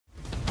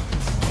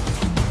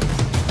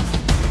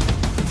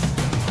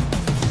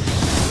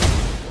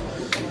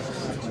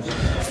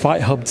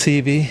Fight Hub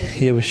TV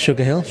here with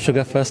Sugar Hill.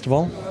 Sugar, first of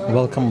all,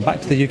 welcome back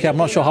to the UK. I'm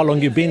not sure how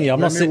long you've been here.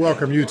 Let me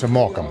welcome you to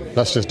Morecambe.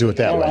 Let's just do it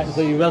that way. Right, so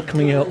you're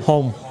welcoming you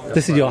home.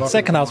 This is your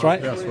second house, right?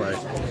 That's right.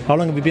 How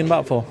long have you been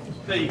back for?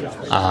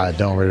 I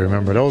don't really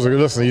remember. Those are,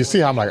 listen, you see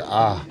how I'm like,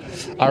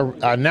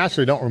 I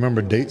naturally don't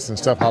remember dates and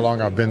stuff, how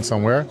long I've been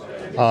somewhere.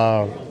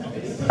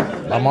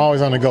 I'm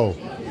always on the go.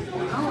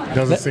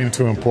 Doesn't seem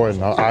too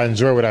important. I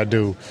enjoy what I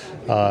do.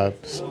 I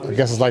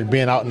guess it's like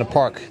being out in the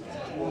park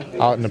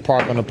on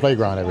the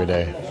playground every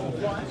day.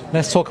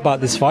 Let's talk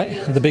about this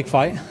fight, the big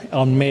fight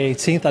on May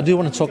 18th. I do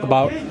want to talk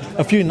about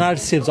a few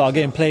narratives that are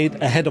getting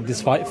played ahead of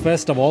this fight.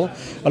 First of all,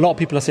 a lot of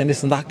people are saying,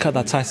 listen, that cut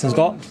that Tyson's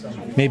got,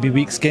 maybe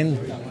weak skin.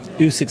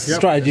 Usyk's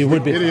strategy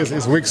would be...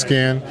 It's weak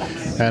skin,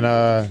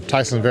 and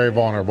Tyson's very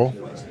vulnerable.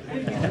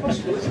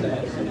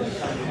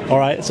 All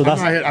right, so that's...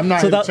 I'm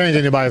not here to change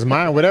anybody's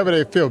mind, whatever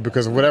they feel,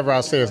 because whatever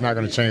I say is not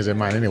going to change their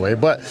mind anyway.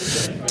 But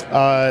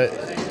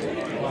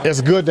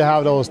it's good to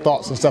have those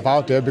thoughts and stuff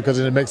out there because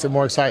it makes it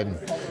more exciting.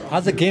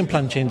 Has the game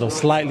plan changed, though,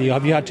 slightly?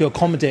 Have you had to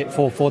accommodate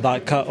for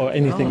that cut or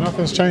anything? No,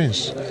 nothing's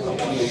changed.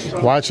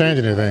 Why change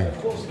anything?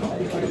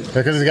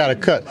 Because he's got a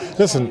cut.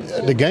 Listen,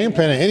 the game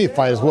plan in any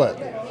fight is what?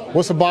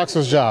 What's a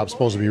boxer's job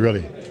supposed to be,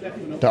 really?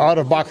 The art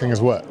of boxing is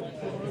what?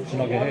 To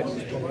not get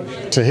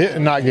hit. To hit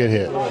and not get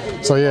hit.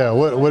 So yeah,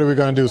 what are we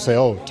going to do? Say,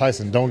 oh,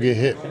 Tyson, don't get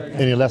hit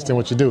any less than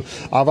what you do.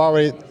 I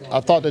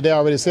thought that they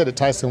already said that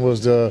Tyson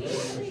was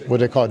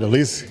what they call it, the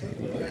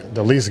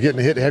least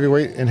getting hit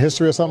heavyweight in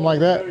history or something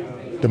like that.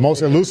 The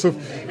most elusive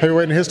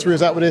heavyweight in history,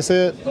 is that what they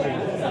said?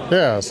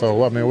 Yeah,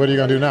 so I mean, what are you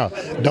going to do now?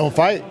 Don't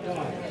fight?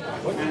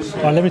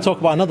 Well, let me talk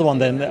about another one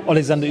then,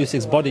 Alexander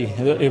Usyk's body.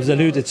 It was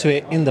alluded to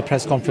it in the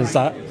press conference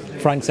that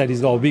Frank said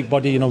he's got a weak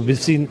body. You know, we've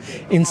seen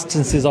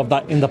instances of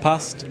that in the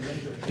past.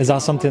 Is that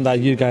something that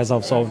you guys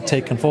have sort of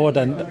taken forward?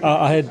 And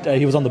I heard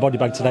he was on the body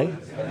bag today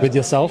with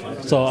yourself.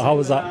 So how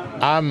was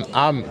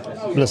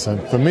that?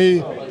 Listen, for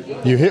me,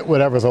 you hit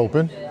whatever's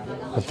open.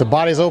 If the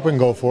body's open,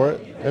 go for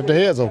it. If the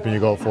head's open, you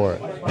go for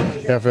it.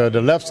 If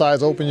the left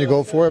side's open, you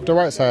go for it. If the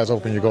right side's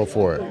open, you go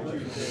for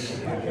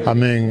it. I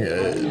mean,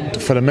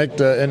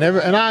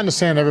 and I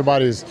understand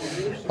everybody's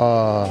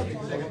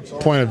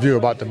point of view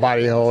about the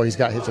body. Oh, he's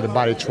got hit to the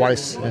body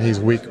twice and he's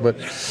weak. But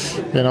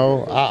you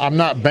know, I'm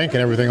not banking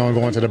everything on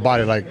going to the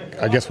body. Like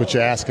I guess what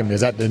you're asking me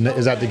is that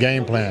the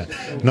game plan?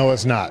 No,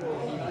 it's not.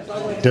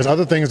 There's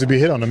other things to be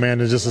hit on the man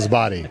than just his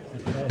body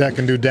that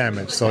can do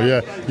damage. So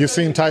yeah, you've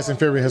seen Tyson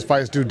Fury in his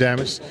fights do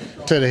damage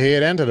to the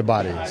head and to the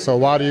body. So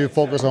why do you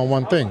focus on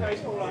one thing?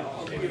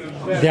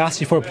 They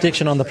asked you for a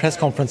prediction on the press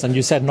conference and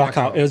you said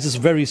knockout. It was just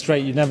very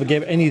straight. You never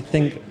gave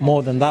anything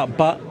more than that.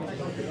 But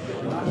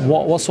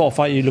what sort of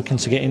fight are you looking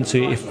to get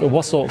into?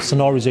 What sort of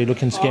scenarios are you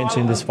looking to get into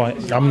in this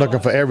fight? I'm looking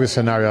for every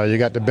scenario. You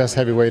got the best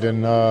heavyweight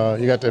in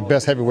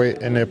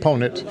the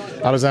opponent,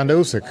 Alexander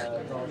Usyk.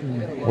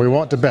 We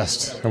want the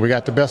best, and we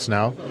got the best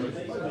now.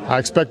 I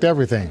expect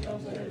everything.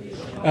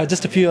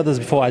 Just a few others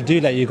before I do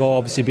let you go.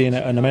 Obviously, being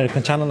an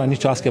American channel, I need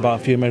to ask you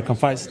about a few American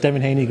fights.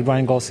 Devin Haney,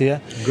 Ryan Garcia.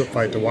 Good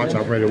fight to watch.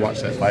 I'm ready to watch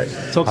that fight.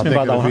 Talk to me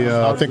about that one.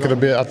 I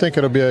think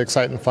it'll be an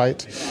exciting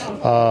fight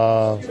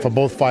for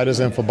both fighters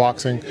and for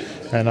boxing.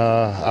 And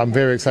I'm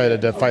very excited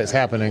that fight's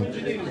happening.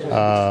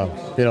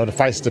 You know, the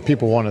fights that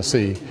people want to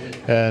see,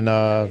 and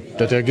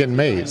that they're getting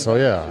made. So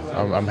yeah,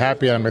 I'm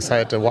happy and I'm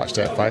excited to watch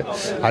that fight.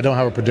 I don't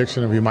have a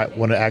prediction, if you might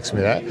want to ask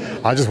me that.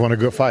 I just want a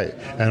good fight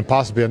and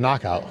possibly a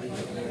knockout.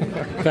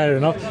 Fair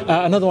enough.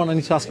 Another one I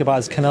need to ask you about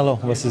is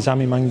Canelo versus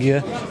Jaime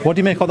Munguia. What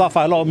do you make of that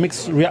fight? A lot of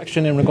mixed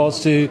reaction in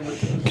regards to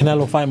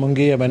Canelo fight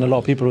Munguia, when a lot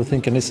of people are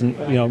thinking, listen,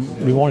 you know,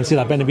 we want to see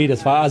that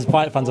Benavidez fight. As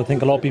fight fans, I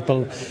think a lot of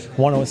people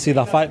want to see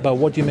that fight. But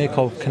what do you make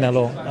of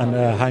Canelo and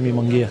Jaime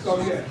Munguia?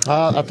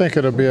 I think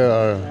it'll be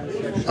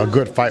a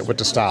good fight with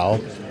the style.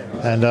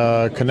 And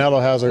Canelo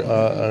has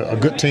a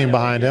good team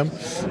behind him,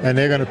 and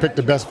they're going to pick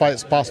the best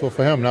fights possible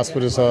for him. And that's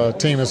what his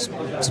team is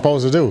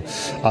supposed to do.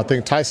 I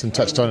think Tyson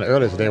touched on it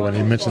earlier today when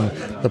he mentioned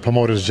the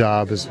promoter's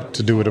job is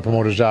to do what the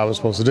promoter's job is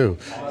supposed to do,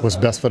 what's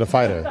best for the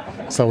fighter.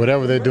 So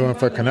whatever they're doing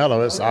for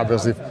Canelo, it's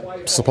obviously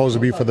supposed to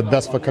be for the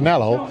best for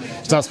Canelo.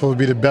 It's not supposed to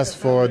be the best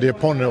for the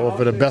opponent or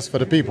for the best for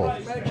the people.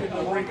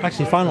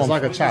 Actually, final. It's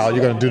like a child.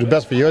 You're going to do the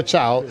best for your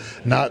child,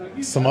 not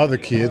some other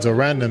kids or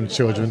random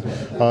children.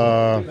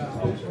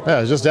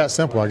 Yeah, it's just that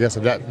simple, I guess,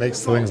 if that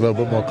makes things a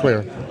little bit more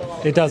clear.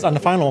 It does. And the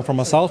final one for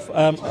myself.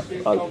 I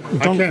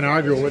can't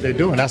argue with what they're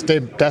doing.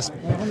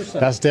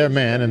 That's their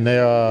man, and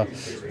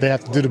they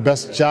have to do the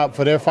best job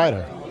for their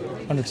fighter.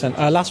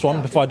 100%. Last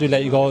one, before I do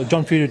let you go.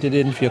 John Fury did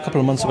an interview a couple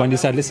of months ago and he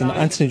said, listen,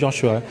 Anthony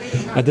Joshua,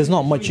 there's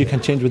not much you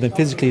can change with him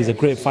physically. He's a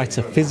great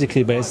fighter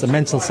physically, but it's the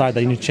mental side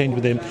that you need to change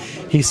with him.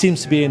 He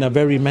seems to be in a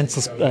very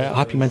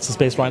happy mental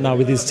space right now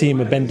with his team,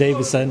 with Ben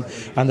Davison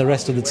and the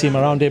rest of the team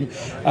around him.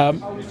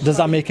 Does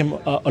that make him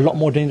a lot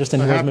more dangerous than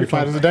he was before? A happy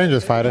fighter's a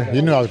dangerous fighter.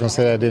 You knew I was going to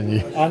say that, didn't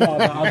you? I know.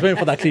 I was waiting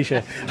for that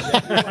cliche.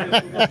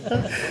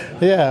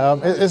 Yeah,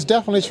 it's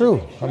definitely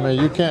true. I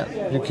mean, you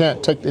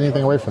can't take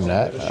anything away from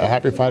that. A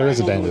happy fighter is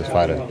a dangerous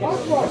fighter.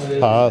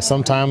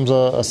 Sometimes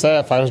a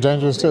sad fighter is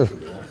dangerous too.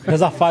 Does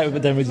that fight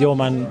with your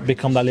man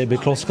become that little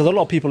bit closer? Because a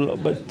lot of people,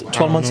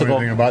 12 months ago.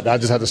 About that. I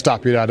just had to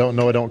stop you there. I don't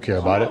know. I don't care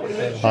about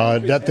it.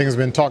 That thing's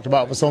been talked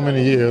about for so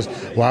many years.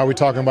 Why are we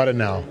talking about it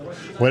now?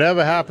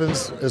 Whatever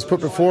happens is put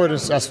before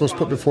us. That's what's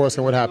put before us,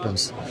 and what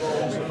happens.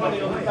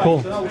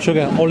 Cool.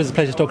 Sugar, always a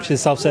pleasure talking to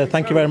yourself, sir.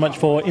 Thank you very much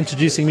for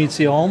introducing me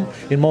to your home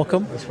in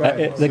Morecambe. That's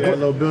right. That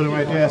little building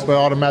right there, that's where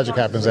all the magic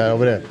happens at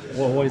over there.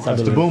 What is that?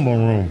 That's the Boom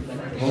Boom Room.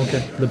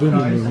 Okay, the Boom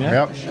Boom Room,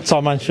 yeah? Yep.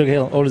 So, man, Sugar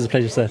Hill, always a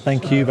pleasure, sir.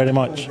 Thank you very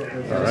much. All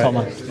right. So,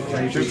 man.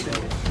 Thank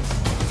you.